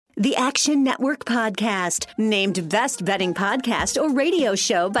The Action Network Podcast, named Best Betting Podcast or Radio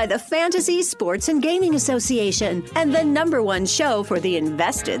Show by the Fantasy Sports and Gaming Association, and the #1 show for the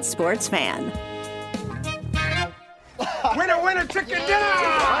invested sports fan. Winner, winner, chicken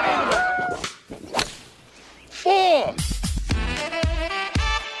dinner! 4!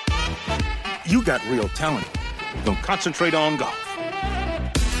 You got real talent. Don't concentrate on golf.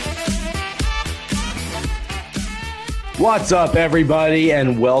 What's up, everybody,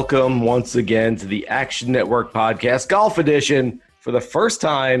 and welcome once again to the Action Network Podcast Golf Edition. For the first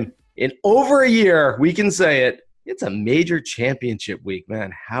time in over a year, we can say it, it's a major championship week.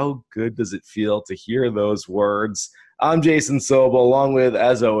 Man, how good does it feel to hear those words? I'm Jason Sobel, along with,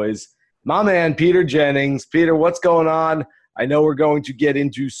 as always, my man, Peter Jennings. Peter, what's going on? I know we're going to get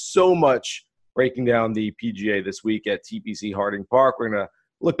into so much breaking down the PGA this week at TPC Harding Park. We're going to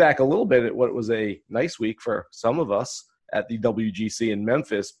look back a little bit at what was a nice week for some of us at the WGC in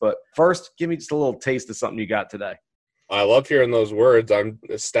Memphis. But first, give me just a little taste of something you got today. I love hearing those words. I'm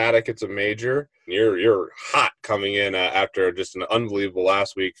ecstatic. It's a major. You're hot coming in after just an unbelievable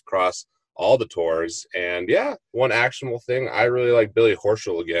last week across all the tours. And yeah, one actionable thing, I really like Billy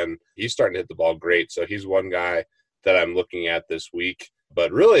Horschel again. He's starting to hit the ball great. So he's one guy that I'm looking at this week.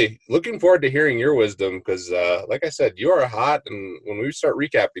 But really looking forward to hearing your wisdom because, like I said, you are hot. And when we start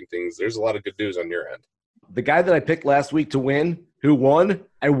recapping things, there's a lot of good news on your end. The guy that I picked last week to win, who won,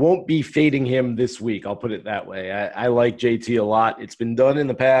 I won't be fading him this week. I'll put it that way. I like JT a lot. It's been done in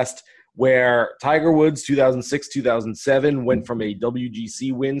the past where Tiger Woods, 2006, 2007, went from a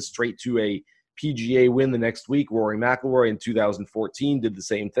WGC win straight to a PGA win the next week. Rory McIlroy in 2014 did the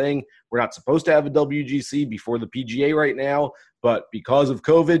same thing. We're not supposed to have a WGC before the PGA right now, but because of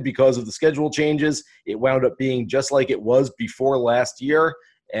COVID, because of the schedule changes, it wound up being just like it was before last year.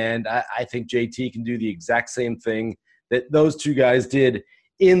 And I think JT can do the exact same thing that those two guys did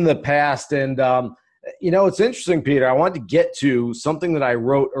in the past. And, it's interesting, Peter. I wanted to get to something that I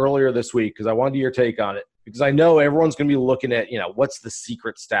wrote earlier this week because I wanted your take on it. Because I know everyone's going to be looking at, what's the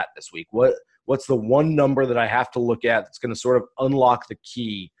secret stat this week? What's the one number that I have to look at that's going to sort of unlock the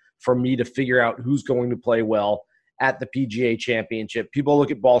key for me to figure out who's going to play well at the PGA Championship? People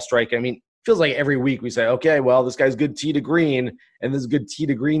look at ball strike. I mean, feels like every week we say, okay, well, this guy's good tee to green, and this is a good tee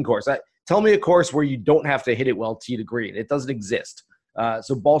to green course. Tell me a course where you don't have to hit it well tee to green. It doesn't exist.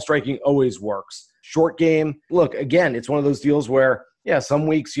 So ball striking always works. Short game, look, again, it's one of those deals where, yeah, some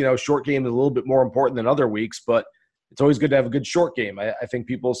weeks, short game is a little bit more important than other weeks, but it's always good to have a good short game. I think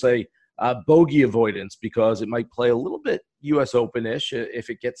people say bogey avoidance because it might play a little bit U.S. Open-ish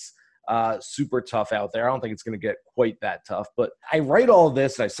if it gets super tough out there. I don't think it's going to get quite that tough. But I write all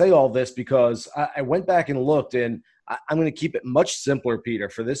this, and I say all this because I went back and looked, and I'm going to keep it much simpler, Peter,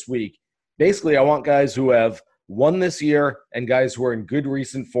 for this week. Basically, I want guys who have won this year and guys who are in good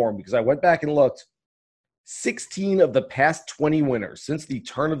recent form because I went back and looked. 16 of the past 20 winners since the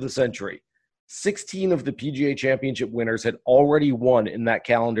turn of the century, 16 of the PGA Championship winners had already won in that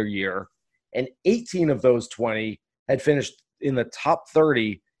calendar year, and 18 of those 20 had finished in the top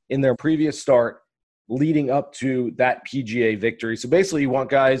 30 in their previous start leading up to that PGA victory. So basically you want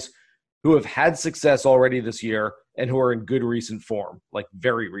guys who have had success already this year and who are in good recent form, like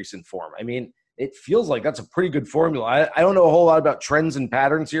very recent form. I mean, it feels like that's a pretty good formula. I don't know a whole lot about trends and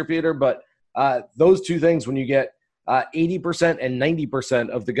patterns here, Peter, but those two things, when you get 80% and 90%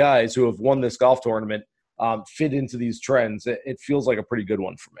 of the guys who have won this golf tournament fit into these trends, it feels like a pretty good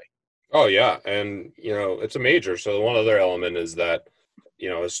one for me. Oh, yeah. And, it's a major. So one other element is that,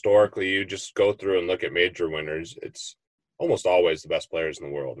 historically, you just go through and look at major winners. It's almost always the best players in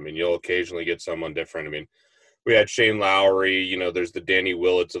the world. I mean, you'll occasionally get someone different. I mean, we had Shane Lowry, there's the Danny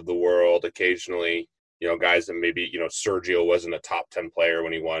Willets of the world. Occasionally, guys that maybe, Sergio wasn't a top 10 player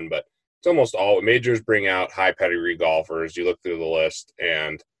when he won, but it's almost all majors bring out high pedigree golfers. You look through the list,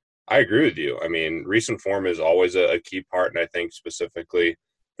 and I agree with you. I mean, recent form is always a key part, and I think specifically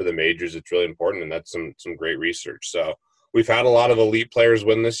for the majors, it's really important, and that's some great research. So we've had a lot of elite players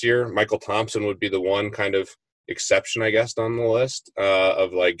win this year. Michael Thompson would be the one kind of exception, I guess, on the list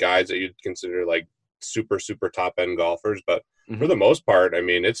of like guys that you'd consider like super, super top end golfers. But for the most part, I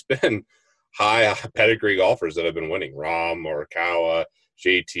mean, it's been high pedigree golfers that have been winning. Rahm, Morikawa,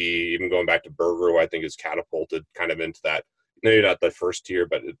 JT, even going back to Berger, who I think is catapulted kind of into that, maybe not the first tier,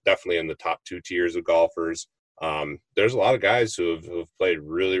 but definitely in the top 2 tiers of golfers. There's a lot of guys who have played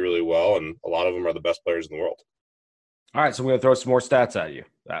really, really well, and a lot of them are the best players in the world. All right, so I'm going to throw some more stats at you.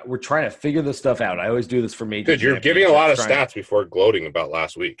 We're trying to figure this stuff out. I always do this for major. Good, you're giving a lot of stats before gloating about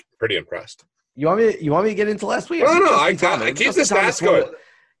last week. Pretty impressed. You want me to get into last week? No, I keep the stats going.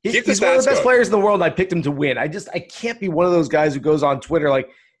 He's one of the best players in the world, and I picked him to win. I can't be one of those guys who goes on Twitter like,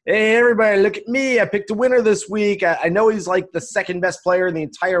 hey, everybody, look at me. I picked a winner this week. I know he's like the second best player in the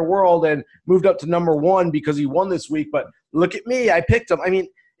entire world and moved up to number one because he won this week, but look at me. I picked him. I mean,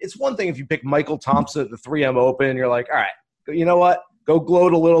 it's one thing if you pick Michael Thompson at the 3M Open, you're like, all right, you know what? Go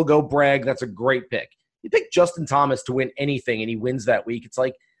gloat a little, go brag. That's a great pick. You pick Justin Thomas to win anything, and he wins that week. It's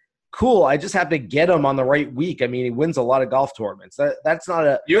like, cool. I just have to get him on the right week. I mean, he wins a lot of golf tournaments. That's not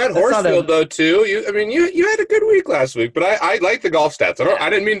a. You had Horsfield though too. You had a good week last week, but I like the golf stats. I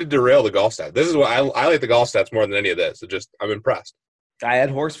didn't mean to derail the golf stats. This is what I like the golf stats more than any of this. I'm impressed. I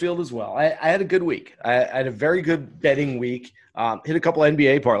had Horsfield as well. I had a good week. I had a very good betting week. Hit a couple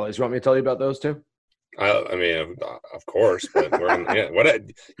NBA parlays. You want me to tell you about those too? I mean, of course, but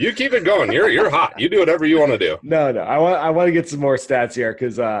you keep it going. You're hot. You do whatever you want to do. No. I want to get some more stats here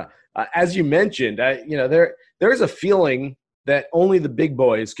because, as you mentioned, there's a feeling that only the big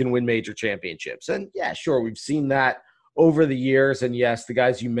boys can win major championships, and yeah, sure, we've seen that over the years. And yes, the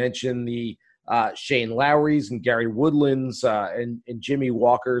guys you mentioned, the Shane Lowrys and Gary Woodlands and Jimmy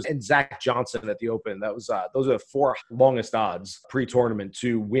Walkers and Zach Johnson at the Open. Those are the four longest odds pre-tournament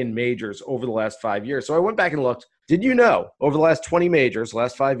to win majors over the last 5 years. So I went back and looked. Did you know over the last 20 majors,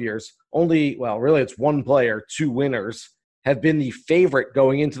 last 5 years, it's one player, two winners have been the favorite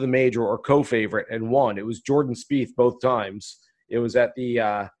going into the major or co-favorite and won. It was Jordan Spieth both times. It was at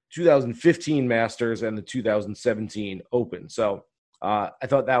the 2015 Masters and the 2017 Open. So I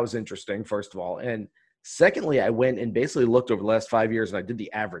thought that was interesting, first of all. And secondly, I went and basically looked over the last 5 years and I did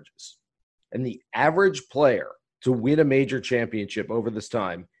the averages. And the average player to win a major championship over this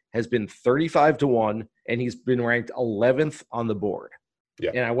time has been 35-1, and he's been ranked 11th on the board.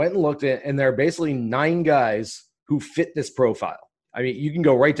 Yeah. And I went and looked at, and there are basically 9 guys who fit this profile. I mean, you can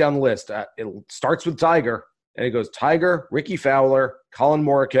go right down the list. It starts with Tiger, and it goes Tiger, Ricky Fowler, Colin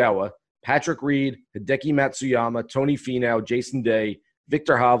Morikawa, Patrick Reed, Hideki Matsuyama, Tony Finau, Jason Day,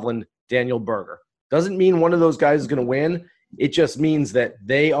 Victor Hovland, Daniel Berger. Doesn't mean one of those guys is going to win. It just means that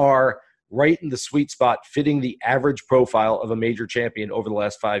they are right in the sweet spot, fitting the average profile of a major champion over the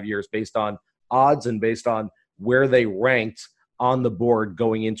last 5 years based on odds and based on where they ranked on the board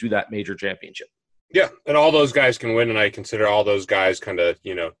going into that major championship. Yeah, and all those guys can win, and I consider all those guys kind of,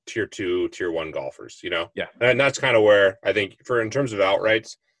 tier 2, tier 1 golfers, Yeah. And that's kind of where I think in terms of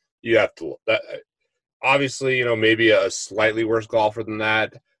outrights, you have to obviously, maybe a slightly worse golfer than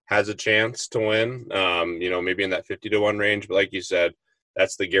that has a chance to win, maybe in that 50-1 range. But like you said,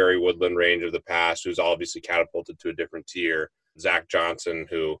 that's the Gary Woodland range of the past, who's obviously catapulted to a different tier. Zach Johnson,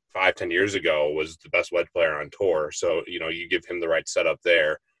 who 5-10 years ago was the best wedge player on tour. So, you give him the right setup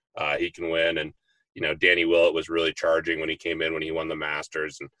there, he can win. And, Danny Willett was really charging when he came in, when he won the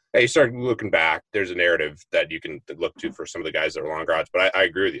Masters. And you start looking back, there's a narrative that you can look to for some of the guys that are longer odds. But I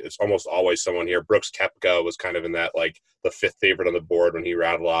agree with you. It's almost always someone here. Brooks Koepka was kind of in that, like, the fifth favorite on the board when he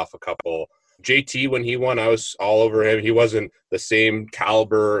rattled off a couple. JT, when he won, I was all over him. He wasn't the same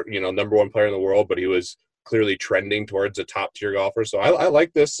caliber, number one player in the world, but he was clearly trending towards a top-tier golfer. So I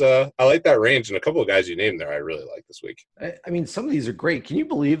like this. I like that range. And a couple of guys you named there I really like this week. I mean, some of these are great. Can you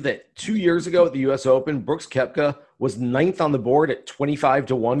believe that 2 years ago at the U.S. Open, Brooks Koepka was 9th on the board at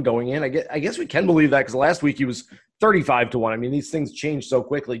 25-1 going in? I guess we can believe that because last week he was 35-1. I mean, these things change so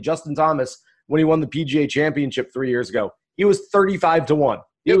quickly. Justin Thomas, when he won the PGA Championship 3 years ago, he was 35-1.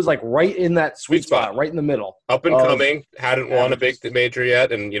 It was like right in that sweet spot, right in the middle. Up and coming, hadn't won a big major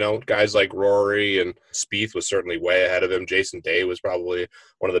yet. And, guys like Rory and Spieth was certainly way ahead of him. Jason Day was probably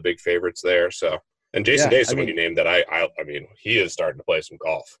one of the big favorites there. So, and Jason Day is someone you named that I mean, he is starting to play some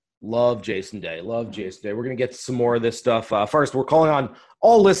golf. Love Jason Day. We're going to get to some more of this stuff. First, we're calling on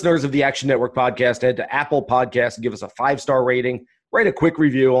all listeners of the Action Network podcast. Head to Apple Podcasts and give us a 5-star rating. Write a quick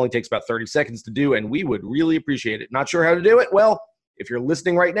review. Only takes about 30 seconds to do, and we would really appreciate it. Not sure how to do it? Well, if you're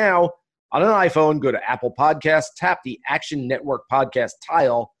listening right now on an iPhone, go to Apple Podcasts, tap the Action Network podcast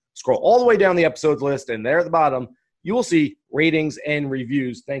tile, scroll all the way down the episodes list, and there at the bottom, you will see ratings and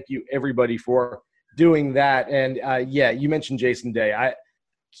reviews. Thank you, everybody, for doing that. And, you mentioned Jason Day.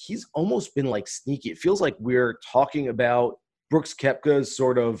 He's almost been, like, sneaky. It feels like we're talking about Brooks Koepka's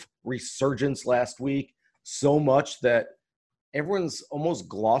sort of resurgence last week so much that everyone's almost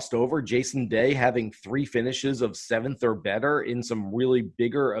glossed over Jason Day having 3 finishes of 7th or better in some really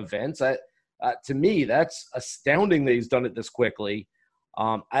bigger events. To me, that's astounding that he's done it this quickly.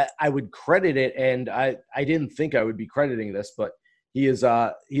 I would credit it, and I didn't think I would be crediting this, but he is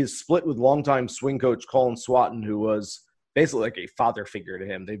split with longtime swing coach Colin Swatton, who was basically like a father figure to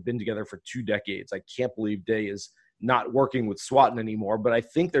him. They've been together for 2 decades. I can't believe Day is not working with Swatton anymore, but I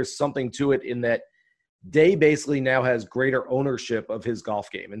think there's something to it in that Day basically now has greater ownership of his golf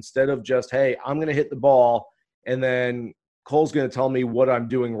game. Instead of just, hey, I'm going to hit the ball and then Cole's going to tell me what I'm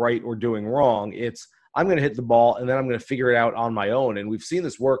doing right or doing wrong. It's I'm going to hit the ball, and then I'm going to figure it out on my own. And we've seen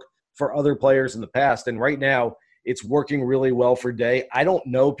this work for other players in the past. And right now, it's working really well for Day. I don't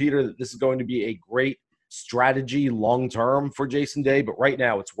know, Peter, that this is going to be a great strategy long-term for Jason Day, but right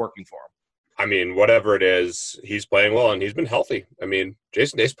now it's working for him. I mean, whatever it is, he's playing well, and he's been healthy. I mean,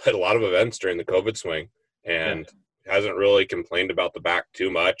 Jason Day's played a lot of events during the COVID swing and hasn't really complained about the back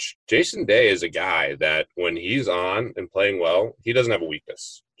too much. Jason Day is a guy that when he's on and playing well, he doesn't have a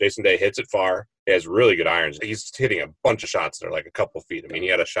weakness. Jason Day hits it far. He has really good irons. He's hitting a bunch of shots that are like a couple feet. I mean, he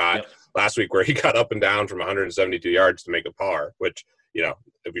had a shot last week where he got up and down from 172 yards to make a par, which, you know,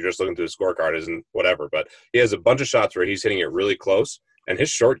 if you're just looking through the scorecard isn't whatever. But he has a bunch of shots where he's hitting it really close, and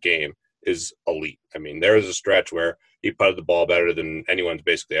his short game is elite. I mean, there was a stretch where he putted the ball better than anyone's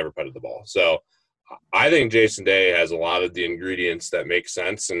basically ever putted the ball. So I think Jason Day has a lot of the ingredients that make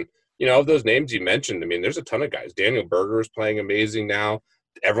sense. And, you know, of those names you mentioned, I mean, there's a ton of guys. Daniel Berger is playing amazing now.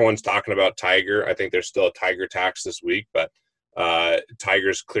 Everyone's talking about Tiger. I think there's still a Tiger tax this week, but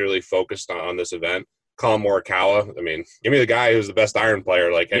Tiger's clearly focused on this event. Colin Morikawa, I mean, give me the guy who's the best iron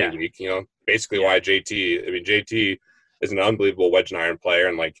player like any week, you know, basically why JT is an unbelievable wedge and iron player.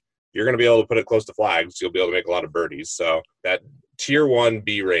 And like, you're going to be able to put it close to flags. You'll be able to make a lot of birdies. So that tier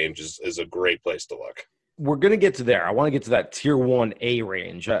 1B range is a great place to look. We're going to get to there. I want to get to that tier 1A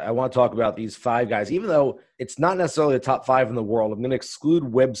range. I want to talk about these 5 guys, even though it's not necessarily the top 5 in the world. I'm going to exclude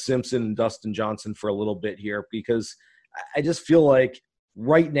Webb Simpson and Dustin Johnson for a little bit here because I just feel like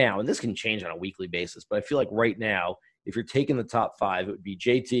right now, and this can change on a weekly basis, but I feel like right now, if you're taking the top 5, it would be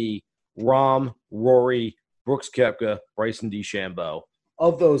JT, Rahm, Rory, Brooks Koepka, Bryson DeChambeau.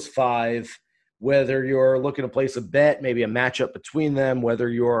 Of those 5, whether you're looking to place a bet, maybe a matchup between them, whether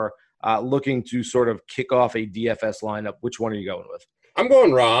you're looking to sort of kick off a DFS lineup, which one are you going with? I'm going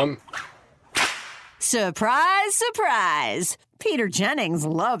Rahm. Surprise, surprise. Peter Jennings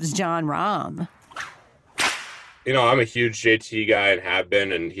loves John Rahm. You know, I'm a huge JT guy and have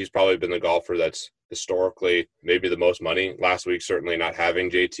been, and he's probably been the golfer that's historically maybe the most money. Last week, certainly not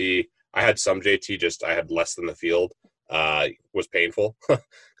having JT. I had some JT, just I had less than the field. Was painful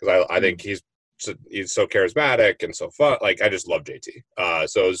because I think he's so charismatic and so fun. Like, I just love JT.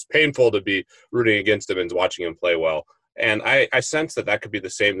 So it was painful to be rooting against him and watching him play well. And I sense that could be the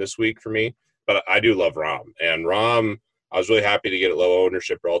same this week for me, but I do love Rahm. And Rahm, I was really happy to get it low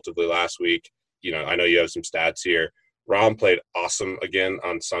ownership relatively last week. You know, I know you have some stats here. Rahm played awesome again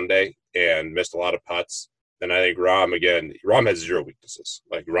on Sunday and missed a lot of putts. And I think Rahm has 0 weaknesses.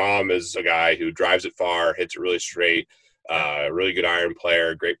 Like, Rahm is a guy who drives it far, hits it really straight, really good iron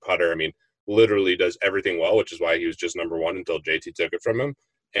player, great putter. I mean, literally does everything well, which is why he was just number 1 until JT took it from him.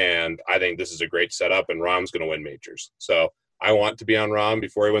 And I think this is a great setup, and Rahm's going to win majors. So I want to be on Rahm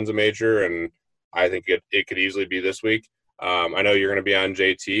before he wins a major, and I think it could easily be this week. I know you're going to be on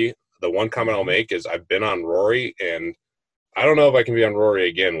JT. The one comment I'll make is I've been on Rory, and I don't know if I can be on Rory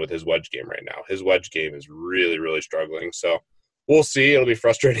again with his wedge game right now. His wedge game is really, really struggling. So we'll see. It'll be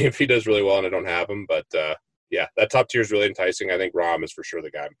frustrating if he does really well and I don't have him. But, yeah, that top tier is really enticing. I think Rahm is for sure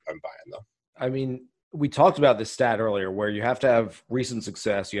the guy I'm buying, though. I mean, we talked about this stat earlier where you have to have recent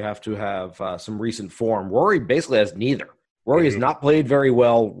success. You have to have some recent form. Rory basically has neither. Rory has not played very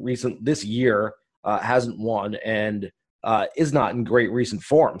well this year, hasn't won, and is not in great recent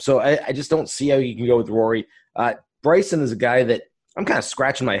form. So I just don't see how you can go with Rory. Bryson is a guy that I'm kind of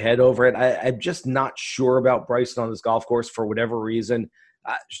scratching my head over it. I'm just not sure about Bryson on this golf course for whatever reason.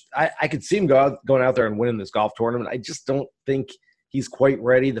 I could see him going out there and winning this golf tournament. I just don't think he's quite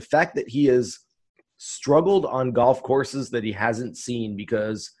ready. The fact that he has struggled on golf courses that he hasn't seen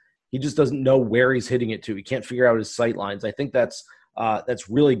because he just doesn't know where he's hitting it to. He can't figure out his sight lines. I think that's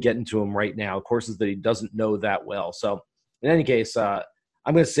really getting to him right now, courses that he doesn't know that well. So in any case,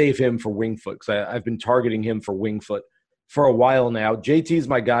 I'm going to save him for Winged Foot because I've been targeting him for Winged Foot for a while now. JT's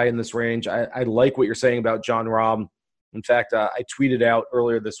my guy in this range. I like what you're saying about John Rahm. In fact, I tweeted out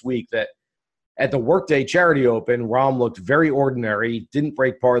earlier this week that at the Workday Charity Open, Rahm looked very ordinary, didn't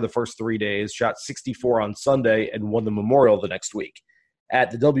break par the first 3 days, shot 64 on Sunday, and won the Memorial the next week. At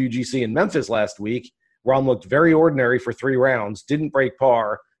the WGC in Memphis last week, Rahm looked very ordinary for 3 rounds, didn't break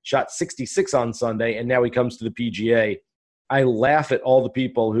par, shot 66 on Sunday, and now he comes to the PGA. I laugh at all the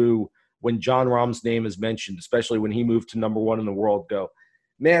people who, when John Rahm's name is mentioned, especially when he moved to number 1 in the world, go,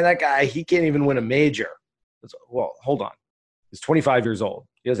 man, that guy, he can't even win a major. Well, hold on. He's 25 years old.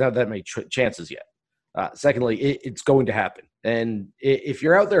 He doesn't have that many chances yet. Secondly, it's going to happen. And if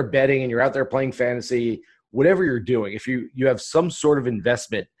you're out there betting and you're out there playing fantasy, whatever you're doing, if you have some sort of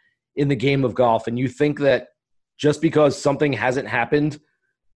investment in the game of golf and you think that just because something hasn't happened,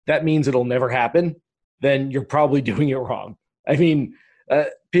 that means it'll never happen, then you're probably doing it wrong. I mean,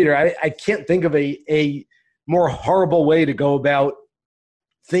 Peter, I can't think of a more horrible way to go about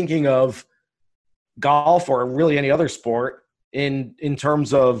thinking of golf or really any other sport in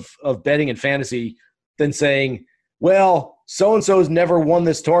terms of betting and fantasy than saying, well, so-and-so's never won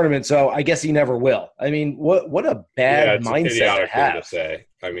this tournament, so I guess he never will. I mean, what a bad mindset to have. To say.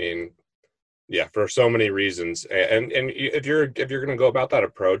 I mean, yeah, for so many reasons. And if you're going to go about that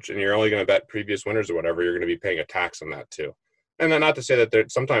approach and you're only going to bet previous winners or whatever, you're going to be paying a tax on that too. And then not to say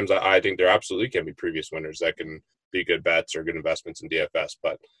that sometimes I think there absolutely can be previous winners that can be good bets or good investments in DFS.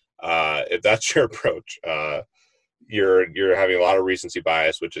 But if that's your approach, you're having a lot of recency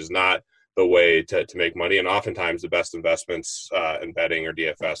bias, which is not the way to make money. And oftentimes the best investments in betting or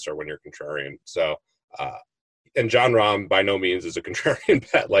DFS are when you're contrarian. So, and John Rahm by no means is a contrarian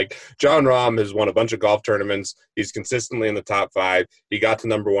bet. Like, John Rahm has won a bunch of golf tournaments. He's consistently in the top 5. He got to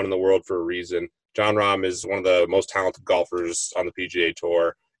number 1 in the world for a reason. John Rahm is one of the most talented golfers on the PGA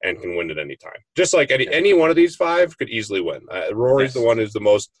Tour and can win at any time. Just like any one of these 5 could easily win. Rory's the one who's the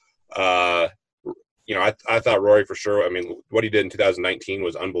most I thought Rory for sure. I mean, what he did in 2019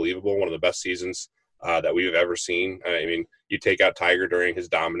 was unbelievable. One of the best seasons that we've ever seen. I mean, you take out Tiger during his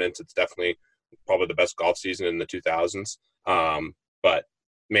dominance, it's definitely probably the best golf season in the 2000s. But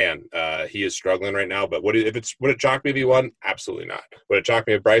man, he is struggling right now. But would it shock me if he won? Absolutely not. Would it shock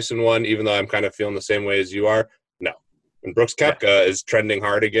me if Bryson won, even though I'm kind of feeling the same way as you are? No. And Brooks Koepka is trending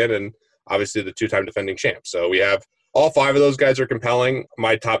hard again, and obviously the 2-time defending champ. So we have all 5 of those guys are compelling.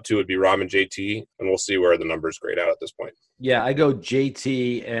 My top 2 would be Rahm and JT, and we'll see where the numbers grade out at this point. Yeah, I go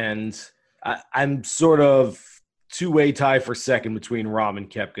JT, and I'm sort of two-way tie for second between Rahm and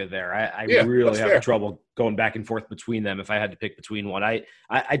Koepka there. I really have trouble going back and forth between them if I had to pick between one.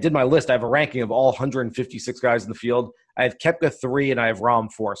 I did my list. I have a ranking of all 156 guys in the field. I have Koepka 3 and I have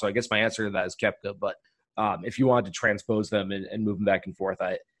Rahm 4, so I guess my answer to that is Koepka. But if you wanted to transpose them and move them back and forth,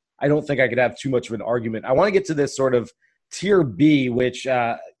 I don't think I could have too much of an argument. I want to get to this sort of tier B, which,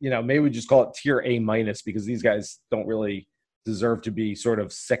 maybe we just call it tier A minus because these guys don't really deserve to be sort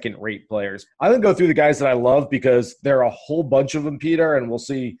of second-rate players. I'm going to go through the guys that I love because there are a whole bunch of them, Peter, and we'll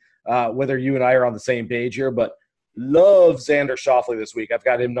see whether you and I are on the same page here. But love Xander Schauffele this week. I've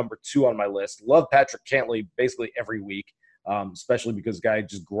got him number 2 on my list. Love Patrick Cantlay basically every week, especially because the guy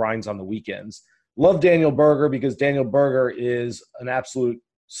just grinds on the weekends. Love Daniel Berger because Daniel Berger is an absolute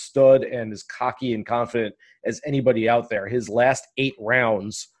stud and as cocky and confident as anybody out there. His last 8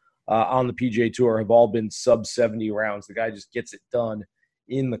 rounds on the PGA Tour have all been sub-70 rounds. The guy just gets it done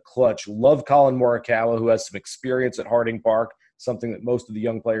in the clutch. Love Colin Morikawa, who has some experience at Harding Park, something that most of the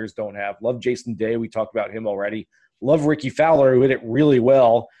young players don't have. Love Jason Day. We talked about him already. Love Ricky Fowler, who hit it really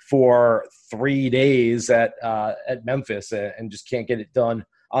well for 3 days at Memphis and just can't get it done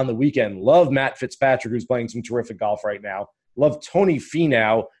on the weekend. Love Matt Fitzpatrick, who's playing some terrific golf right now. Love Tony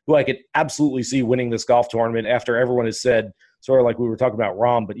Finau, who I could absolutely see winning this golf tournament after everyone has said, sort of like we were talking about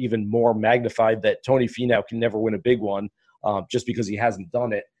Rahm, but even more magnified that Tony Finau can never win a big one just because he hasn't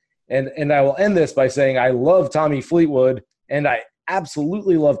done it. And I will end this by saying I love Tommy Fleetwood, and I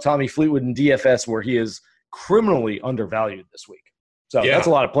absolutely love Tommy Fleetwood in DFS where he is criminally undervalued this week. So that's a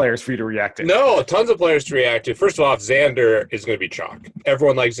lot of players for you to react to. No, tons of players to react to. First of all, Xander is going to be chalk.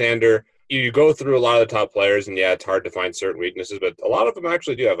 Everyone likes Xander. You go through a lot of the top players, and it's hard to find certain weaknesses, but a lot of them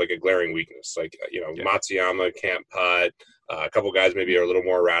actually do have like a glaring weakness. Like, Matsuyama can't putt. A couple guys maybe are a little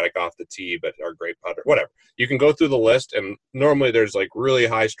more erratic off the tee, but are great putter. Whatever. You can go through the list, and normally there's like really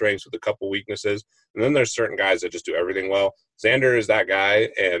high strengths with a couple weaknesses, and then there's certain guys that just do everything well. Xander is that guy,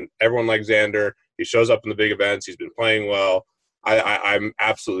 and everyone likes Xander. He shows up in the big events. He's been playing well. I'm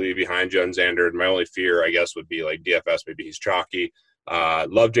absolutely behind you on Xander. My only fear, I guess, would be like DFS. Maybe he's chalky.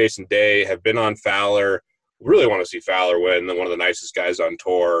 Love Jason Day. Have been on Fowler. Really want to see Fowler win. One of the nicest guys on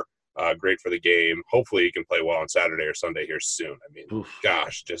tour. Great for the game. Hopefully he can play well on Saturday or Sunday here soon. I mean,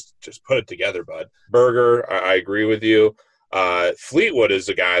 gosh, just put it together, bud. Berger, I agree with you. Fleetwood is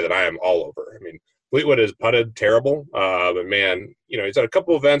a guy that I am all over. I mean, Fleetwood has putted terrible, but man, he's had a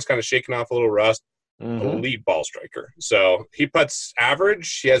couple events kind of shaking off a little rust. Elite ball striker. So he putts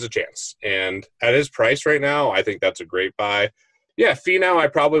average, he has a chance. And at his price right now, I think that's a great buy. Yeah, Finau I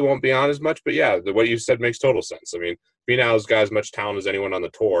probably won't be on as much, but what you said makes total sense. I mean, Finau's got as much talent as anyone on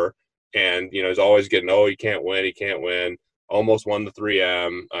the tour. And, he's always getting, he can't win. Almost won the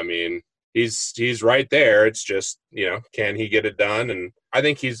 3M. I mean, he's right there. It's just, can he get it done? And I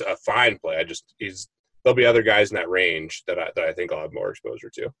think he's a fine play. There'll be other guys in that range that I think I'll have more exposure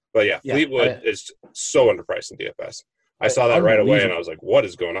to. But Fleetwood is so underpriced in DFS. I saw that right away, and I was like, "What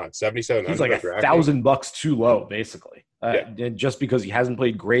is going on?" $7,700. He's like $1,000 too low, basically. And just because he hasn't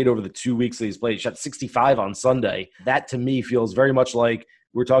played great over the 2 weeks that he's played, he shot 65 on Sunday. That to me feels very much like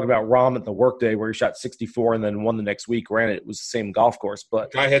we were talking about Rahm at the workday where he shot 64 and then won the next week. Granted, it was the same golf course, but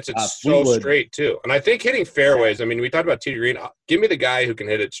guy hits it so straight too. And I think hitting fairways, I mean, we talked about tee to green. Give me the guy who can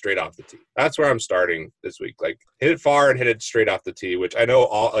hit it straight off the tee. That's where I'm starting this week. Like hit it far and hit it straight off the tee, which I know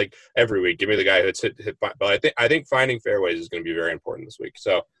all like every week. Give me the guy who's hit. But I think finding fairways is going to be very important this week.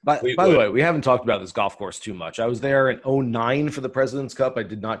 So by the way, we haven't talked about this golf course too much. I was there in 2009 for the President's Cup. I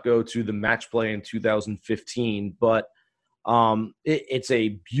did not go to the match play in 2015, but it's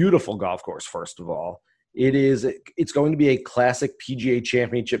a beautiful golf course. First of all, it's going to be a classic PGA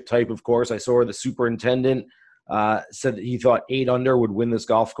Championship type of course. I saw where the superintendent said that he thought 8 under would win this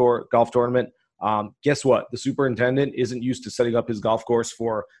golf tournament. Guess what? The superintendent isn't used to setting up his golf course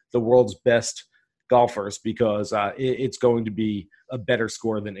for the world's best golfers because it's going to be a better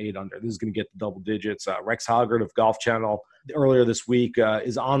score than 8 under. This is going to get the double digits. Rex Hoggard of Golf Channel earlier this week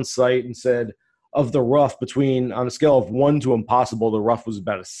is on site and said of the rough on a scale of 1 to impossible, the rough was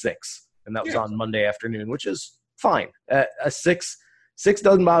about a 6. And that was on Monday afternoon, which is fine. A 6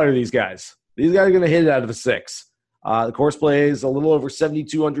 doesn't bother these guys. These guys are going to hit it out of a 6. The course plays a little over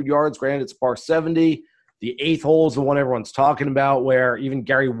 7,200 yards. Granted, it's par 70. The 8th hole is the one everyone's talking about where even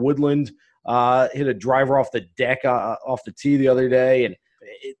Gary Woodland hit a driver off the deck, off the tee the other day. And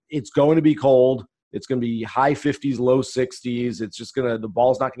it's going to be cold. It's going to be high 50s, low 60s. It's just the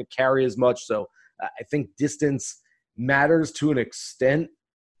ball's not going to carry as much. So I think distance matters to an extent,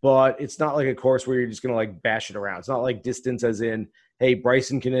 but it's not like a course where you're just going to like bash it around. It's not like distance as in, hey,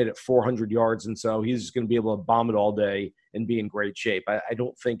 Bryson can hit at 400 yards, and so he's just going to be able to bomb it all day and be in great shape. I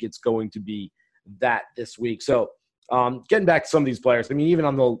don't think it's going to be that this week. So getting back to some of these players, I mean, even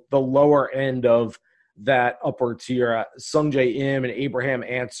on the lower end of that upper tier, Sungjae Im and Abraham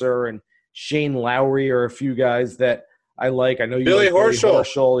Answer and Shane Lowry are a few guys that I like. I know you Billy like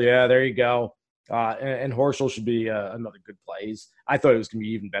Horschel. Yeah, there you go. And Horschel should be another good play. I thought it was going to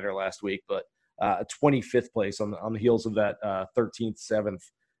be even better last week, but a 25th place on the heels of that 13th, 7th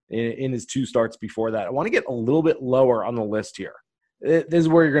in his 2 starts before that. I want to get a little bit lower on the list here. This is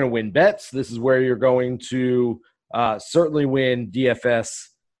where you're going to win bets. This is where you're going to certainly win DFS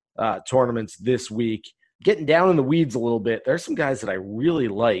tournaments this week. Getting down in the weeds a little bit, there's some guys that I really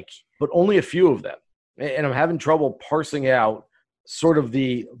like, but only a few of them. And I'm having trouble parsing out sort of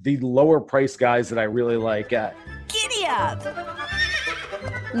the lower price guys that I really like. Giddy up!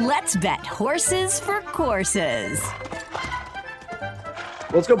 Let's bet horses for courses.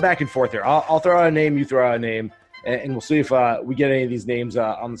 Let's go back and forth here. I'll throw out a name, you throw out a name, and we'll see if we get any of these names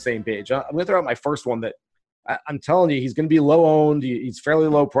on the same page. I'm going to throw out my first one that I'm telling you, he's going to be low owned. He's fairly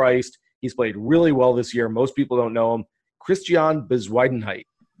low priced. He's played really well this year. Most people don't know him. Christian Bezuidenhout.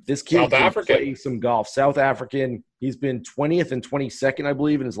 This kid can play some golf. South African. He's been 20th and 22nd, I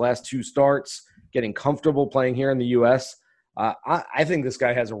believe, in his last 2 starts, getting comfortable playing here in the U.S. I think this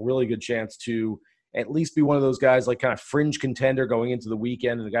guy has a really good chance to at least be one of those guys, like kind of fringe contender going into the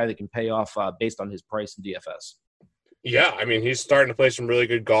weekend and a guy that can pay off based on his price in DFS. Yeah, I mean, he's starting to play some really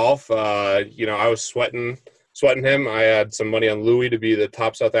good golf. I was sweating him. I had some money on Louis to be the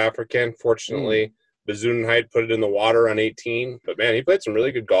top South African. Fortunately, Bezuidenhout put it in the water on 18. But, man, he played some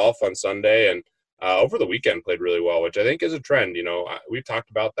really good golf on Sunday and over the weekend played really well, which I think is a trend. We've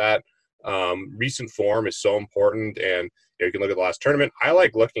talked about that. Recent form is so important, and you can look at the last tournament. I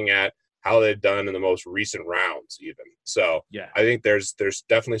like looking at how they've done in the most recent rounds even. So I think there's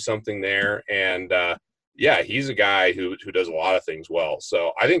definitely something there. And, he's a guy who does a lot of things well.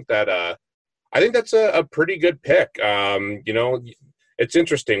 So I think that's a pretty good pick. It's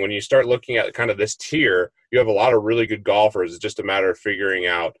interesting when you start looking at kind of this tier, you have a lot of really good golfers. It's just a matter of figuring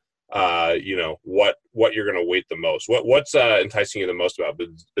out, what you're going to weight the most. What's enticing you the most about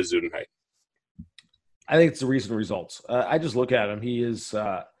Bezuidenhout? I think it's the recent results. I just look at him. He's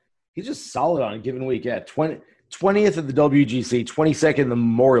just solid on a given week. Yeah, 20th at the WGC, 22nd in the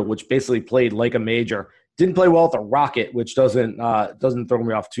Memorial, which basically played like a major. Didn't play well at the Rocket, which doesn't throw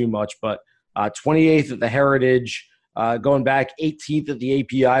me off too much, but 28th at the Heritage, going back 18th at the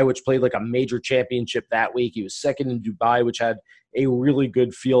API, which played like a major championship that week. He was 2nd in Dubai, which had a really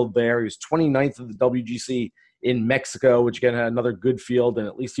good field there. He was 29th at the WGC in Mexico, which again had another good field, and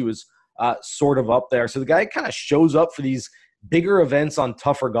at least he was sort of up there. So the guy kind of shows up for these bigger events on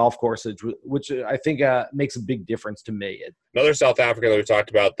tougher golf courses, which I think makes a big difference to me. Another South African that we talked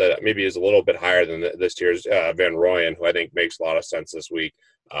about that maybe is a little bit higher than this year's Van Rooyen, who I think makes a lot of sense this week.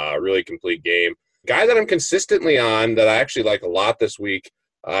 Really complete game. Guy that I'm consistently on that I actually like a lot this week,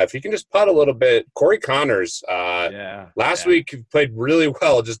 if he can just putt a little bit, Corey Connors. Last week he played really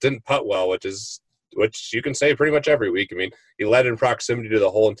well, just didn't putt well, which is which you can say pretty much every week. I mean, he led in proximity to the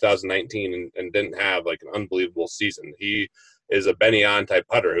hole in 2019 and didn't have like an unbelievable season. He is a Benny On type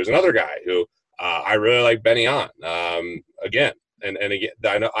putter, who's another guy who I really like Benny On. Again, and again,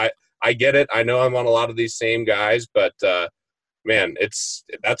 I get it. I know I'm on a lot of these same guys, but man,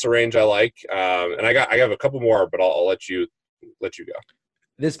 that's a range I like. And I have a couple more, but I'll let you go.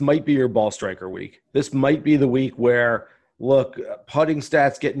 This might be your ball striker week. This might be the week where, look, putting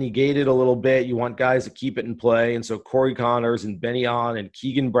stats get negated a little bit. You want guys to keep it in play. And so Corey Connors and Benny On and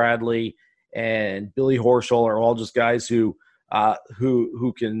Keegan Bradley and Billy Horschel are all just guys who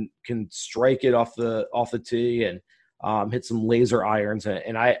can strike it off the tee and hit some laser irons.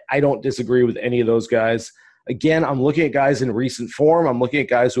 And I don't disagree with any of those guys. Again, I'm looking at guys in recent form. I'm looking at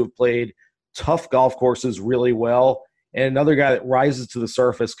guys who have played tough golf courses really well. And another guy that rises to the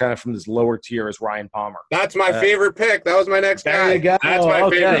surface kind of from this lower tier is Ryan Palmer. That's my favorite pick. That was my next guy. There you go. That's my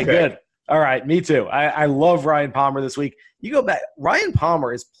favorite pick. Good. All right, me too. I love Ryan Palmer this week. You go back. Ryan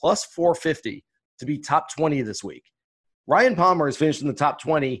Palmer is plus 450 to be top 20 this week. Ryan Palmer has finished in the top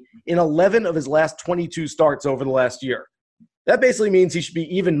 20 in 11 of his last 22 starts over the last year. That basically means he should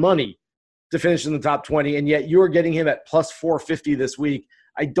be even money to finish in the top 20, and yet you're getting him at plus 450 this week.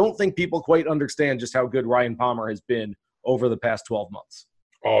 I don't think people quite understand just how good Ryan Palmer has been over the past 12 months.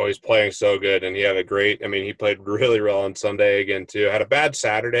 Oh, he's playing so good, and he had he played really well on Sunday again, too. Had a bad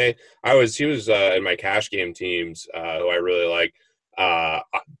Saturday. He was in my cash game teams, who I really like.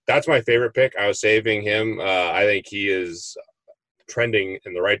 That's my favorite pick. I was saving him. I think he is trending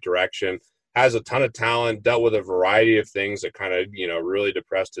in the right direction. Has a ton of talent, dealt with a variety of things that kind of, really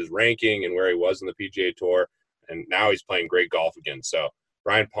depressed his ranking and where he was in the PGA Tour, and now he's playing great golf again. So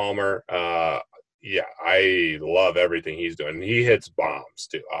Ryan Palmer, I love everything he's doing. He hits bombs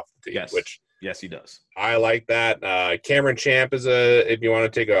too off the tee, yes, he does. I like that. Cameron Champ is if you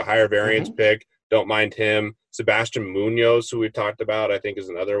want to take a higher variance pick, don't mind him. Sebastian Munoz, who we've talked about, I think is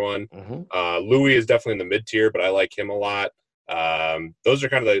another one. Louis is definitely in the mid tier, but I like him a lot. Those are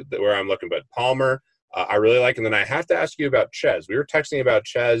kind of where I'm looking. But Palmer, I really like. And then I have to ask you about Ches. We were texting about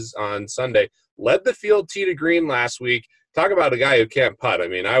Ches on Sunday. Led the field tee to green last week. Talk about a guy who can't putt. I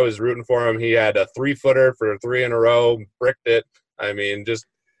mean, I was rooting for him. He had a 3-footer for 3 in a row, bricked it. I mean, just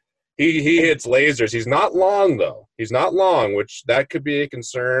he hits lasers. He's not long, though. He's not long, which that could be a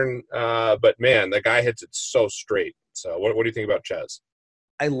concern. But, man, that guy hits it so straight. So what do you think about Ches?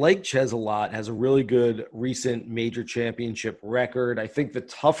 I like Ches a lot. Has a really good recent major championship record. I think the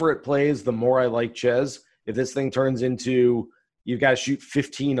tougher it plays, the more I like Ches. If this thing turns into you've got to shoot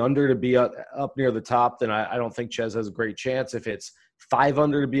 15 under to be up near the top, then I don't think Ches has a great chance. If it's 5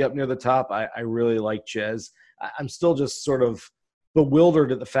 under to be up near the top, I really like Ches. I'm still just sort of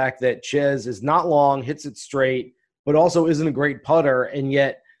bewildered at the fact that Ches is not long, hits it straight, but also isn't a great putter, and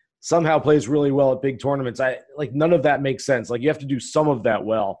yet somehow plays really well at big tournaments. None of that makes sense. Like, you have to do some of that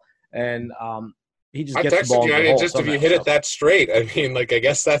well. And he just gets the ball in the hole. Just if you hit it that straight, I mean, I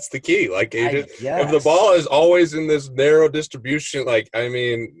guess that's the key. If the ball is always in this narrow distribution,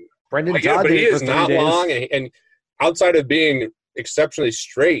 Brendan Todd, but he is not long, and outside of being exceptionally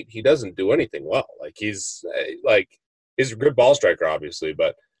straight, he doesn't do anything well. He's a good ball striker, obviously,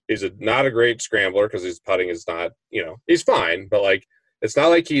 but he's not a great scrambler because his putting is not, he's fine, but it's not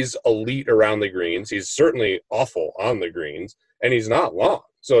like he's elite around the greens. He's certainly awful on the greens, and he's not long.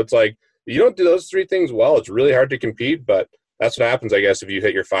 So it's you don't do those 3 things well, it's really hard to compete, but that's what happens, I guess, if you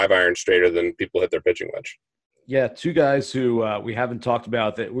hit your 5-iron straighter than people hit their pitching wedge. Yeah, 2 guys who we haven't talked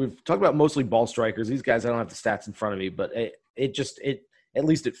about that we've talked about, mostly ball strikers. These guys, I don't have the stats in front of me, but it at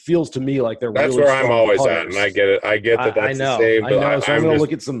least it feels to me like they're that's really where I'm always putters. at, and I get it. I get that that's the same. I know. So I'm going to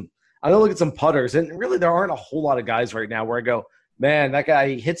look at some. I'm going to look at some putters, and really there aren't a whole lot of guys right now where I go, man, that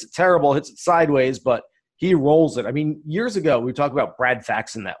guy hits it terrible, hits it sideways, but he rolls it. I mean, years ago we talked about Brad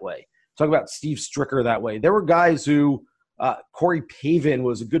Faxon that way. Talk about Steve Stricker that way. There were guys who Corey Pavin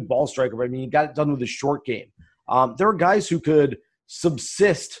was a good ball striker, but I mean, he got it done with his short game. There were guys who could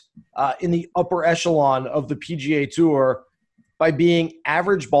subsist in the upper echelon of the PGA Tour by being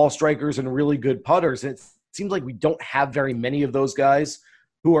average ball strikers and really good putters. And it seems like we don't have very many of those guys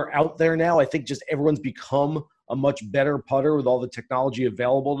who are out there now. I think just everyone's become a much better putter with all the technology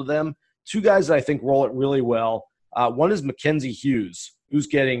available to them. 2 guys that I think roll it really well. One is Mackenzie Hughes, who's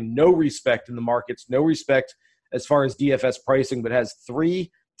getting no respect in the markets, no respect as far as DFS pricing, but has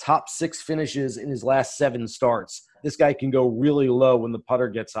 3 top 6 finishes in his last 7 starts. This guy can go really low when the putter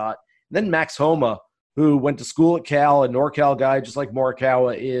gets hot. And then Max Homa, who went to school at Cal, a NorCal guy, just like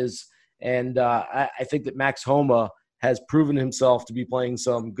Morikawa is. And I think that Max Homa has proven himself to be playing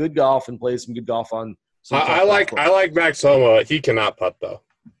some good golf and plays some good golf on some I like Max Homa. He cannot putt, though.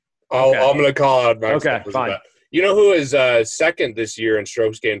 I'm going to call out Mark Okay, Steffels. fine. You know who is second this year in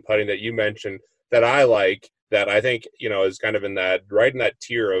strokes gained putting that you mentioned that I like, that I think, is kind of in that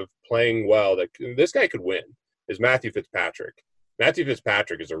tier of playing well, that this guy could win, is Matthew Fitzpatrick. Matthew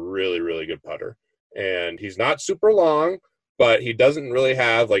Fitzpatrick is a really, really good putter. And he's not super long, but he doesn't really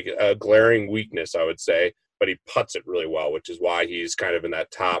have like a glaring weakness, I would say. But he putts it really well, which is why he's kind of in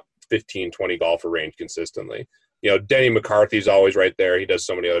that top 15, 20 golfer range consistently. Denny McCarthy's always right there. He does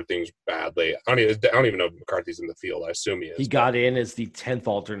so many other things badly. I don't even know if McCarthy's in the field. I assume he is. He got in as the 10th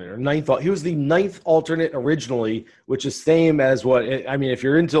alternate or 9th. He was the 9th alternate originally, which is same as if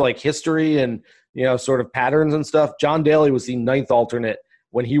you're into like history and, sort of patterns and stuff, John Daly was the 9th alternate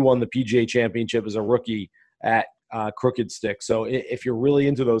when he won the PGA championship as a rookie at Crooked Stick. So if you're really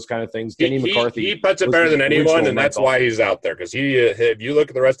into those kind of things, Denny McCarthy. He puts it better than anyone, and that's why he's out there. Because if you look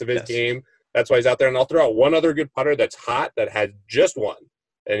at the rest of his game, that's why he's out there. And I'll throw out one other good putter that's hot that has just won.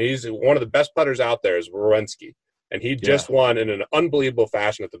 And he's one of the best putters out there is Wawrinski. And he just won in an unbelievable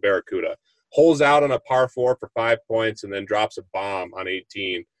fashion at the Barracuda. Holes out on a par 4 for 5 points and then drops a bomb on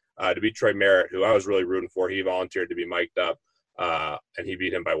 18 to beat Troy Merritt, who I was really rooting for. He volunteered to be mic'd up, and he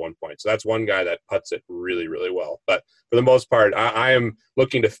beat him by 1 point. So that's one guy that putts it really, really well. But for the most part, I am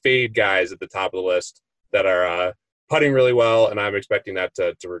looking to fade guys at the top of the list that are putting really well, and I'm expecting that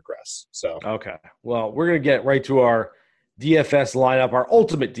to regress. So okay, well, we're going to get right to our DFS lineup, our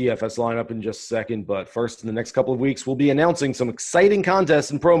ultimate DFS lineup in just a second. But first, in the next couple of weeks, we'll be announcing some exciting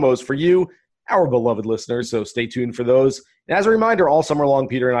contests and promos for you, our beloved listeners. So stay tuned for those. And as a reminder, all summer long,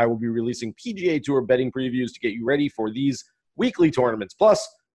 Peter and I will be releasing PGA Tour betting previews to get you ready for these weekly tournaments. Plus,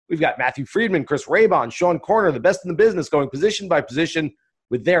 we've got Matthew Friedman, Chris Raybon, Sean Corner, the best in the business, going position by position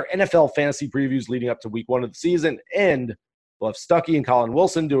with their NFL fantasy previews leading up to week 1 of the season. And we'll have Stuckey and Colin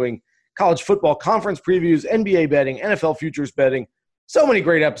Wilson doing college football conference previews, NBA betting, NFL futures betting. So many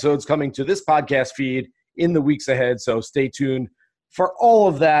great episodes coming to this podcast feed in the weeks ahead. So stay tuned for all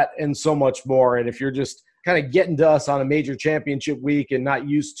of that and so much more. And if you're just kind of getting to us on a major championship week and not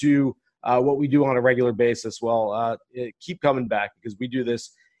used to what we do on a regular basis, well, keep coming back because we do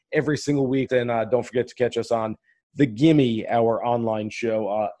this every single week. And don't forget to catch us on The Gimme, our online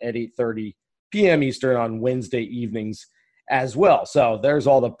show at 8:30 p.m. Eastern on Wednesday evenings as well. So there's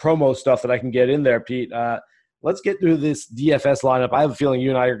all the promo stuff that I can get in there, Pete. Let's get through this DFS lineup. I have a feeling you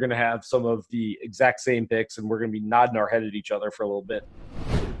and I are going to have some of the exact same picks, and we're going to be nodding our head at each other for a little bit.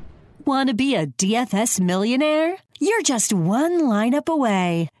 Want to be a DFS millionaire? You're just one lineup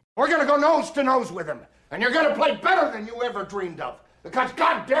away. We're going to go nose to nose with him, and you're going to play better than you ever dreamed of. Because,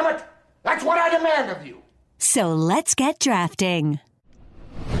 God damn it, that's what I demand of you. So let's get drafting.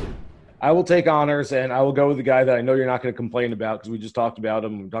 I will take honors, and I will go with the guy that I know you're not going to complain about because we just talked about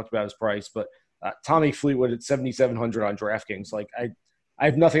him. We talked about his price, but Tommy Fleetwood at 7,700 on DraftKings. Like I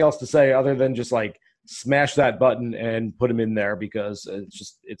have nothing else to say other than just like smash that button and put him in there because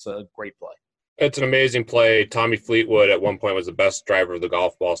it's a great play. It's an amazing play. Tommy Fleetwood at one point was the best driver of the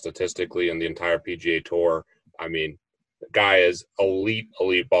golf ball statistically in the entire PGA Tour. I mean, the guy is elite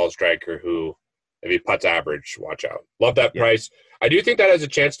ball striker who, if he putts average, watch out. Love that price. I do think that has a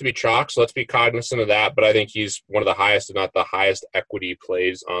chance to be chalk, so let's be cognizant of that, but I think he's one of the highest, if not the highest, equity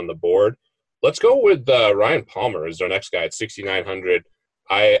plays on the board. Let's go with Ryan Palmer as our next guy at 6,900.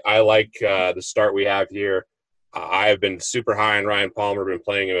 I like the start we have here. I have been super high on Ryan Palmer, been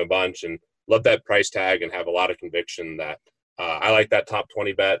playing him a bunch, and love that price tag and have a lot of conviction that I like that top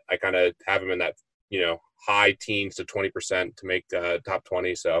 20 bet. I kind of have him in that, high teens to 20% to make top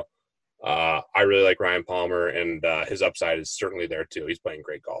 20. So I really like Ryan Palmer, and his upside is certainly there too. He's playing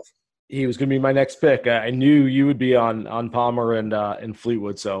great golf. He was going to be my next pick. I knew you would be on Palmer and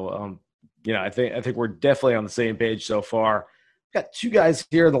Fleetwood. So, I think we're definitely on the same page so far. Got two guys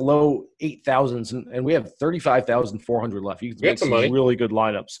here in the low 8,000s, and we have 35,400 left. You can make some really good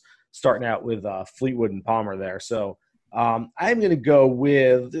lineups starting out with Fleetwood and Palmer there. So I'm going to go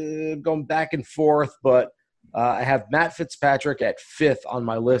with going back and forth, but I have Matt Fitzpatrick at 5th on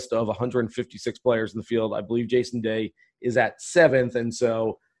my list of 156 players in the field. I believe Jason Day is at 7th, and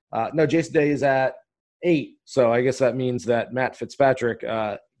so Jason Day is at 8. So I guess that means that Matt Fitzpatrick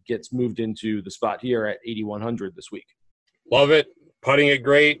gets moved into the spot here at 8,100 this week. Love it. Putting it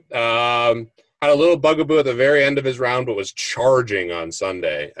great. Had a little bugaboo at the very end of his round, but was charging on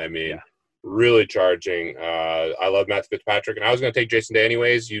Sunday. I mean, really charging. I love Matt Fitzpatrick, and I was going to take Jason Day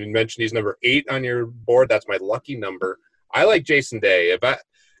anyways. You mentioned he's number 8 on your board. That's my lucky number. I like Jason Day.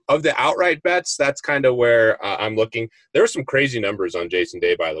 Of the outright bets, that's kind of where I'm looking. There are some crazy numbers on Jason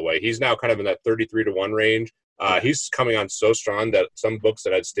Day, by the way. He's now kind of in that 33-1 range. He's coming on so strong that some books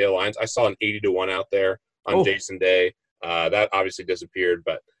that had stale lines, I saw an 80-1 out there on Jason Day. That obviously disappeared,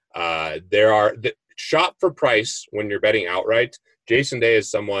 but Shop for price when you're betting outright. Jason Day is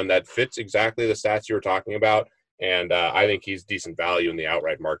someone that fits exactly the stats you were talking about, and I think he's decent value in the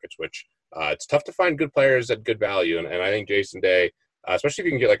outright markets, which it's tough to find good players at good value, and I think Jason Day, especially if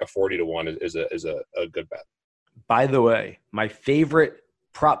you can get like a 40-1, is a good bet. By the way, my favorite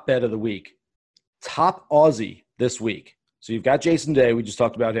prop bet of the week, top Aussie this week. So you've got Jason Day. We just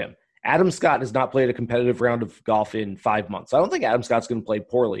talked about him. Adam Scott has not played a competitive round of golf in 5 months. I don't think Adam Scott's going to play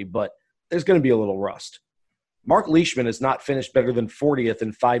poorly, but there's going to be a little rust. Mark Leishman has not finished better than 40th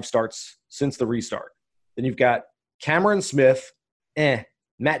in 5 starts since the restart. Then you've got Cameron Smith,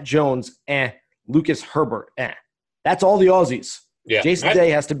 Matt Jones, Lucas Herbert, That's all the Aussies. Yeah. Jason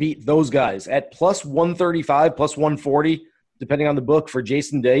Day has to beat those guys at plus 135, plus 140, depending on the book, for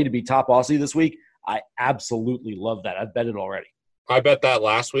Jason Day to be top Aussie this week. I absolutely love that. I've bet it already. I bet that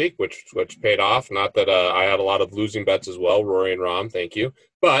last week, which paid off. Not that I had a lot of losing bets as well, Rory and Rom, thank you.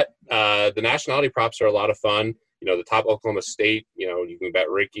 But the nationality props are a lot of fun. The top Oklahoma State, you can bet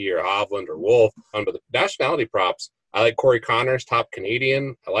Ricky or Hovland or Wolf. But the nationality props, I like Corey Connors, top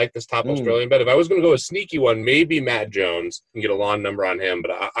Canadian. I like this top Australian bet. If I was going to go a sneaky one, maybe Matt Jones and get a lawn number on him.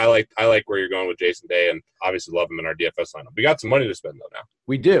 But I like where you're going with Jason Day, and obviously love him in our DFS lineup. We got some money to spend, though, now.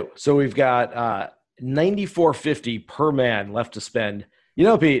 We do. So we've got $94.50 per man left to spend.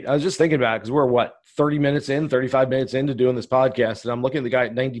 Pete, I was just thinking about it because we're, 35 minutes into doing this podcast, and I'm looking at the guy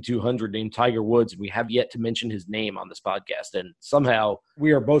at 9,200 named Tiger Woods, and we have yet to mention his name on this podcast. And somehow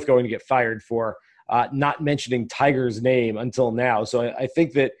we are both going to get fired for not mentioning Tiger's name until now. So I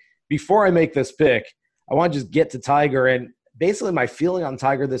think that before I make this pick, I want to just get to Tiger. And basically my feeling on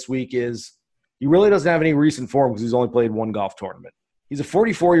Tiger this week is he really doesn't have any recent form because he's only played one golf tournament. He's a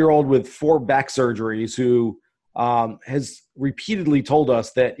 44-year-old with 4 back surgeries who has repeatedly told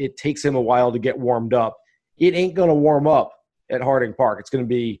us that it takes him a while to get warmed up. It ain't going to warm up at Harding Park. It's going to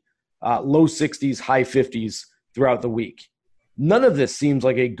be low 60s, high 50s throughout the week. None of this seems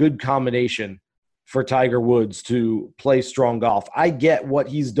like a good combination for Tiger Woods to play strong golf. I get what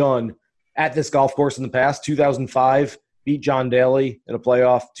he's done at this golf course in the past. 2005, beat John Daly in a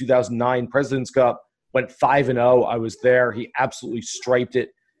playoff. 2009, President's Cup, went 5-0. I was there. He absolutely striped it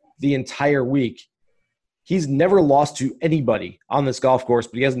the entire week. He's never lost to anybody on this golf course,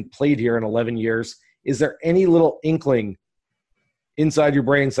 but he hasn't played here in 11 years. Is there any little inkling inside your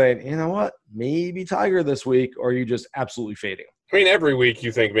brain saying, you know what, maybe Tiger this week, or are you just absolutely fading him? I mean, every week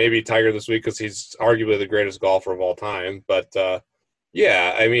you think maybe Tiger this week because he's arguably the greatest golfer of all time. But,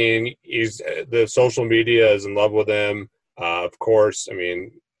 yeah, I mean, the social media is in love with him. Of course, I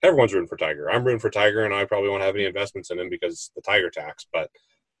mean, everyone's rooting for Tiger. I'm rooting for Tiger, and I probably won't have any investments in him because the Tiger tax. But,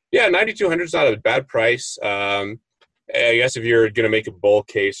 yeah, 9,200 is not a bad price. I guess if you're going to make a bull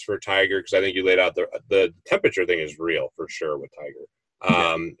case for Tiger, because I think you laid out the temperature thing is real for sure with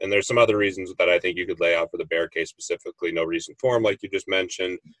Tiger. And there's some other reasons that I think you could lay out for the bear case specifically. No recent form, like you just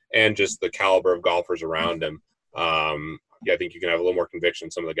mentioned, and just the caliber of golfers around him. I think you can have a little more conviction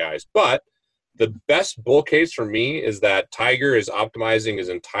in some of the guys. But the best bull case for me is that Tiger is optimizing his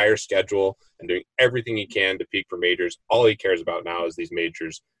entire schedule and doing everything he can to peak for majors. All he cares about now is these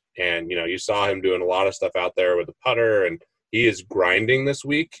majors. And, you saw him doing a lot of stuff out there with the putter, and he is grinding this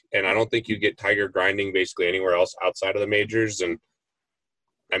week. And I don't think you get Tiger grinding basically anywhere else outside of the majors. And,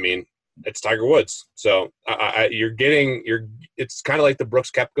 I mean, it's Tiger Woods. So it's kind of like the Brooks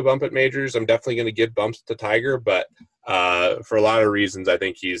Koepka bump at majors. I'm definitely going to give bumps to Tiger, but for a lot of reasons, I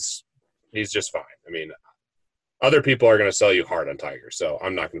think he's just fine. I mean, other people are going to sell you hard on Tiger, so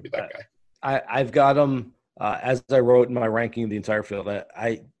I'm not going to be that guy. I've got him, as I wrote in my ranking of the entire field,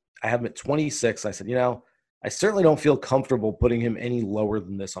 I have him at 26. I said, I certainly don't feel comfortable putting him any lower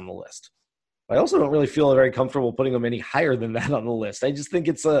than this on the list. But I also don't really feel very comfortable putting him any higher than that on the list. I just think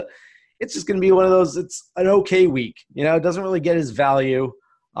it's just going to be one of those, it's an okay week. It doesn't really get his value.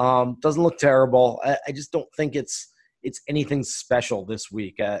 Doesn't look terrible. I just don't think it's anything special this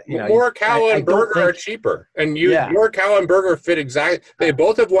week. Morikawa and Berger are cheaper. And Morikawa and Berger fit exactly. They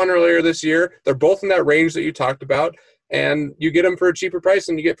both have won earlier this year. They're both in that range that you talked about. And you get them for a cheaper price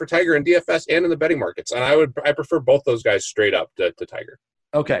than you get for Tiger in DFS and in the betting markets. And I prefer both those guys straight up to Tiger.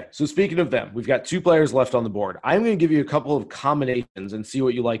 Okay, so speaking of them, we've got 2 players left on the board. I'm going to give you a couple of combinations and see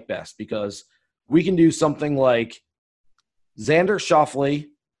what you like best, because we can do something like Xander Schauffele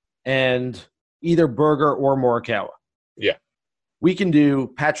and either Berger or Morikawa. Yeah. We can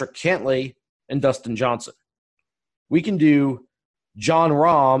do Patrick Cantlay and Dustin Johnson. We can do John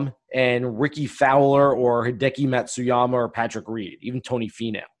Rahm and Ricky Fowler or Hideki Matsuyama or Patrick Reed, even Tony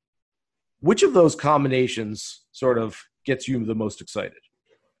Finau. Which of those combinations sort of gets you the most excited?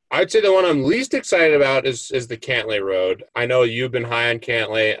 I'd say the one I'm least excited about is the Cantlay Road. I know you've been high on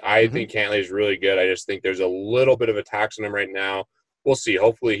Cantlay. I think Cantlay is really good. I just think there's a little bit of a tax on him right now. We'll see.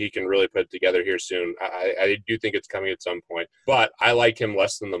 Hopefully he can really put it together here soon. I do think it's coming at some point. But I like him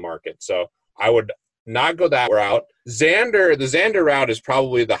less than the market. So I would not go that route. The Xander route is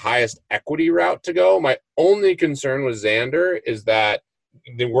probably the highest equity route to go. My only concern with Xander is that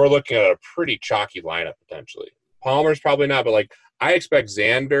we're looking at a pretty chalky lineup potentially. Palmer's probably not, but like I expect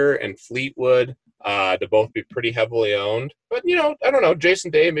Xander and Fleetwood to both be pretty heavily owned. But, I don't know. Jason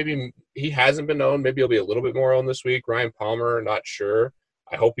Day, maybe he hasn't been owned. Maybe he'll be a little bit more owned this week. Ryan Palmer, not sure.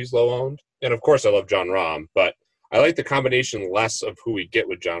 I hope he's low owned. And, of course, I love John Rahm. But I like the combination less of who we get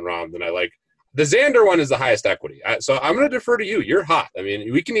with John Rahm than I like. The Xander one is the highest equity. So I'm going to defer to you. You're hot. I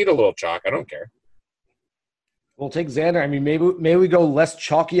mean, we can eat a little chalk. I don't care. We'll take Xander. I mean, maybe we go less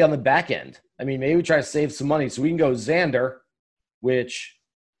chalky on the back end. I mean, maybe we try to save some money. So we can go Xander, which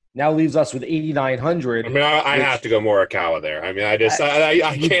now leaves us with 8,900. I mean, I have to go Morikawa there. I mean, I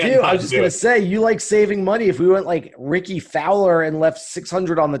can't. You do. I was just going to say, you like saving money. If we went like Ricky Fowler and left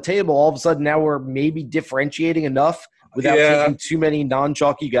 600 on the table, all of a sudden now we're maybe differentiating enough without taking too many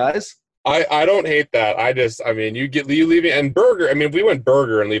non-chalky guys. I don't hate that. You leave it and Berger. I mean, if we went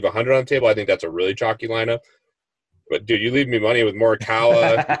Berger and leave 100 on the table, I think that's a really chalky lineup. But dude, you leave me money with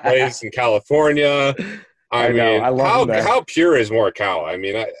Morikawa, plays in California. I love how pure is Morikawa? I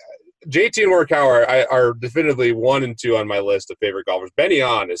mean, JT and Morikawa are definitively 1 and 2 on my list of favorite golfers. Benny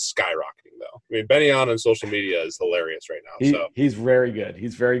On is skyrocketing, though. I mean, Benny On social media is hilarious right now. He's very good.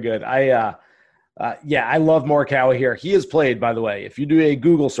 He's very good. I love Morikawa here. He has played, by the way. If you do a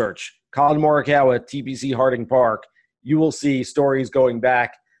Google search, Colin Morikawa at TPC Harding Park, you will see stories going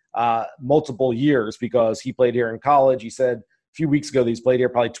back multiple years because he played here in college. He said a few weeks ago that he's played here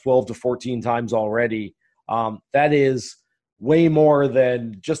probably 12 to 14 times already. That is way more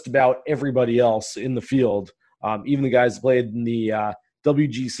than just about everybody else in the field. Even the guys that played in the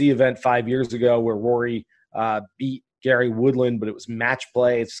WGC event 5 years ago where Rory beat Gary Woodland, but it was match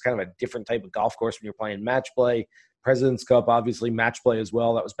play. It's kind of a different type of golf course when you're playing match play. President's Cup, obviously match play as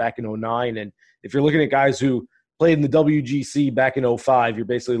well. That was back in 2009. And if you're looking at guys who played in the WGC back in 2005, you're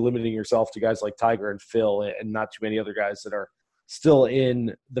basically limiting yourself to guys like Tiger and Phil and not too many other guys that are still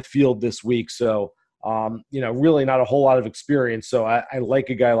in the field this week. So, really not a whole lot of experience. So I like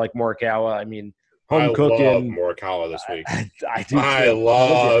a guy like Morikawa. I mean, love Morikawa this week. I do.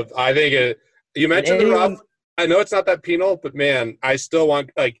 I think you mentioned the rough. I know it's not that penal, but man, I still want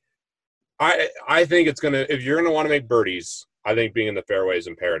I think it's going to – if you're going to want to make birdies, I think being in the fairway is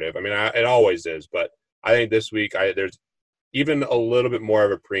imperative. I mean, it always is, but I think this week there's even a little bit more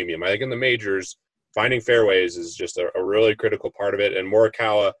of a premium. I think in the majors, finding fairways is just a really critical part of it. And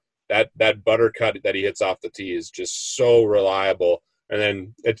Morikawa, that butter cut that he hits off the tee is just so reliable. And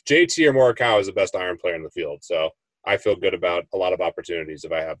then it's JT or Morikawa is the best iron player in the field. So I feel good about a lot of opportunities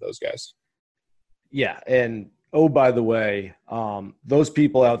if I have those guys. Yeah, and – oh, by the way, those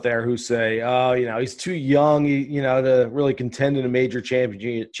people out there who say, he's too young, to really contend in a major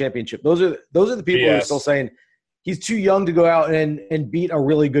championship. Those are the people who are still saying he's too young to go out and beat a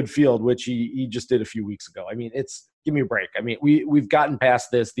really good field, which he just did a few weeks ago. I mean, give me a break. I mean, we've gotten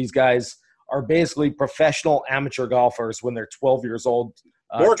past this. These guys are basically professional amateur golfers when they're 12 years old.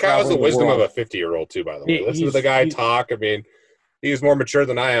 Morikawa has the wisdom of a 50-year-old too, by the way. Listen to the guy talk. I mean, he's more mature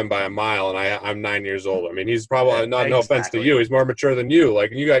than I am by a mile, and I'm 9 years old. I mean, he's probably no offense to you, he's more mature than you. Like,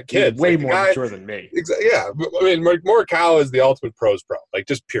 you got kids, he's way more mature than me. Yeah, I mean, Morikawa is the ultimate pros pro, like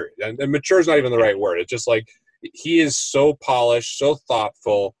just period. And mature is not even the right word. It's just like he is so polished, so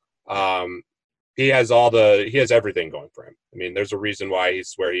thoughtful. He has everything going for him. I mean, there's a reason why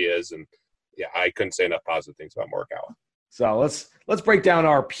he's where he is, and yeah, I couldn't say enough positive things about Morikawa. So let's break down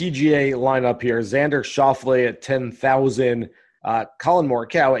our PGA lineup here. Xander Schauffele at 10,000. Colin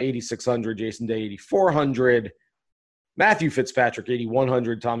Morikawa, 8,600. Jason Day, 8,400. Matthew Fitzpatrick,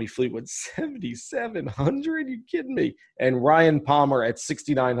 8,100. Tommy Fleetwood, 7,700. You kidding me? And Ryan Palmer at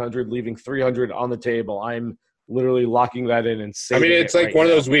 6,900, leaving 300 on the table. I'm literally locking that in and saving it. I mean, it's like one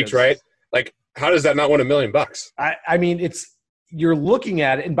of those weeks, right? Like, how does that not win $1 million? I mean, you're looking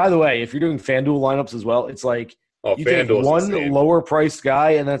at it. And by the way, if you're doing FanDuel lineups as well, it's like, you take one lower priced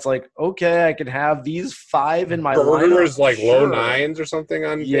guy, and that's like, okay, I can have these 5 in my lineup. Burger is like low 9s or something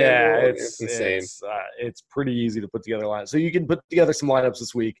on FanDuel. It's insane. It's pretty easy to put together lineups. So you can put together some lineups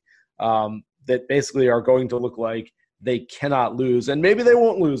this week that basically are going to look like they cannot lose. And maybe they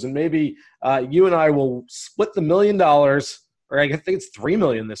won't lose. And maybe you and I will split the $1 million, or I think it's $3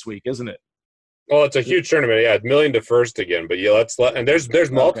 million this week, isn't it? Well, it's a huge tournament. Yeah, $1 million to first again. But yeah, and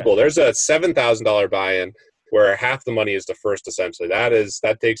there's multiple. Okay. There's a $7,000 buy-in. where half the money is the first, essentially.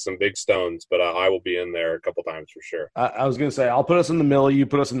 That takes some big stones, but I will be in there a couple times for sure. I was going to say, I'll put us in the middle. You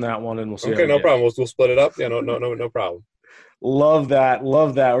put us in that one, and we'll see. Okay, no problem. We'll split it up. Yeah, no problem. Love that.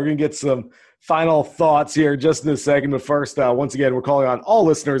 Love that. We're going to get some final thoughts here just in a second. But first, once again, we're calling on all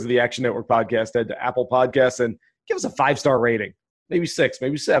listeners of the Action Network podcast. Head to Apple Podcasts and give us a 5-star rating. Maybe 6,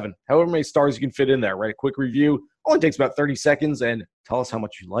 maybe 7, however many stars you can fit in there. Write a quick review. Only takes about 30 seconds, and tell us how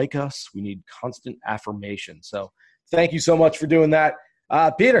much you like us. We need constant affirmation. So thank you so much for doing that.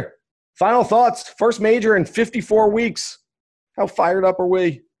 Peter, final thoughts. First major in 54 weeks. How fired up are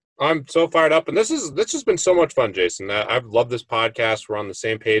we? I'm so fired up, and this has been so much fun, Jason. I've loved this podcast. We're on the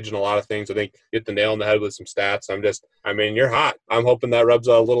same page in a lot of things. I think you hit the nail on the head with some stats. You're hot. I'm hoping that rubs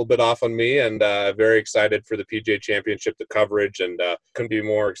a little bit off on me, and very excited for the PGA Championship, the coverage, and couldn't be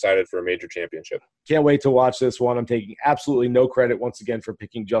more excited for a major championship. Can't wait to watch this one. I'm taking absolutely no credit once again for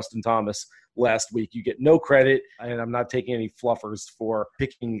picking Justin Thomas last week. You get no credit, and I'm not taking any fluffers for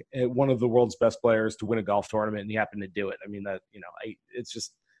picking one of the world's best players to win a golf tournament, and he happened to do it. I mean, it's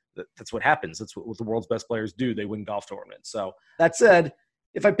just – that's what happens. That's what the world's best players do. They win golf tournaments. So that said,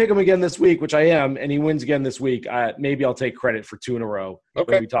 if I pick him again this week, which I am, and he wins again this week, maybe I'll take credit for 2 in a row.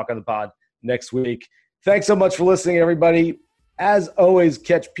 Okay. When we talk on the pod next week. Thanks so much for listening, everybody. As always,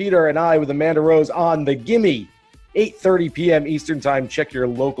 catch Peter and I with Amanda Rose on The Gimme, 8:30 p.m. Eastern Time. Check your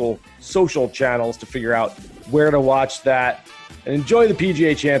local social channels to figure out where to watch that. And enjoy the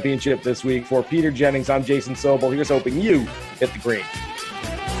PGA Championship this week. For Peter Jennings, I'm Jason Sobel. Here's hoping you hit the green.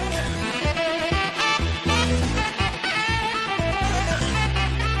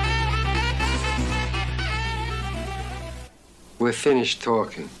 We're finished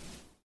talking.